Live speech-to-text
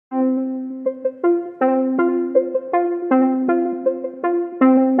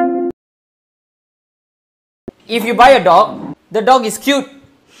If you buy a dog, the dog is cute.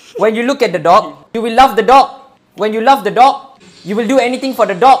 When you look at the dog, you will love the dog. When you love the dog, you will do anything for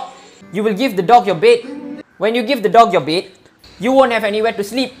the dog. You will give the dog your bed. When you give the dog your bed, you won't have anywhere to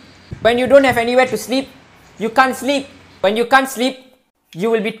sleep. When you don't have anywhere to sleep, you can't sleep. When you can't sleep,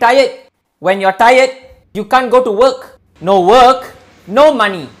 you will be tired. When you're tired, you can't go to work. No work, no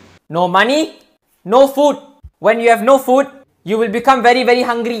money. No money, no food. When you have no food, you will become very, very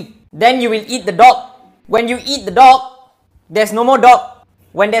hungry. Then you will eat the dog. When you eat the dog, there's no more dog.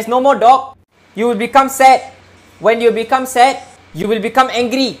 When there's no more dog, you will become sad. When you become sad, you will become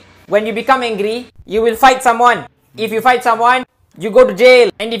angry. When you become angry, you will fight someone. If you fight someone, you go to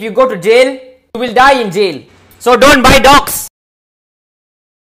jail. And if you go to jail, you will die in jail. So don't buy dogs.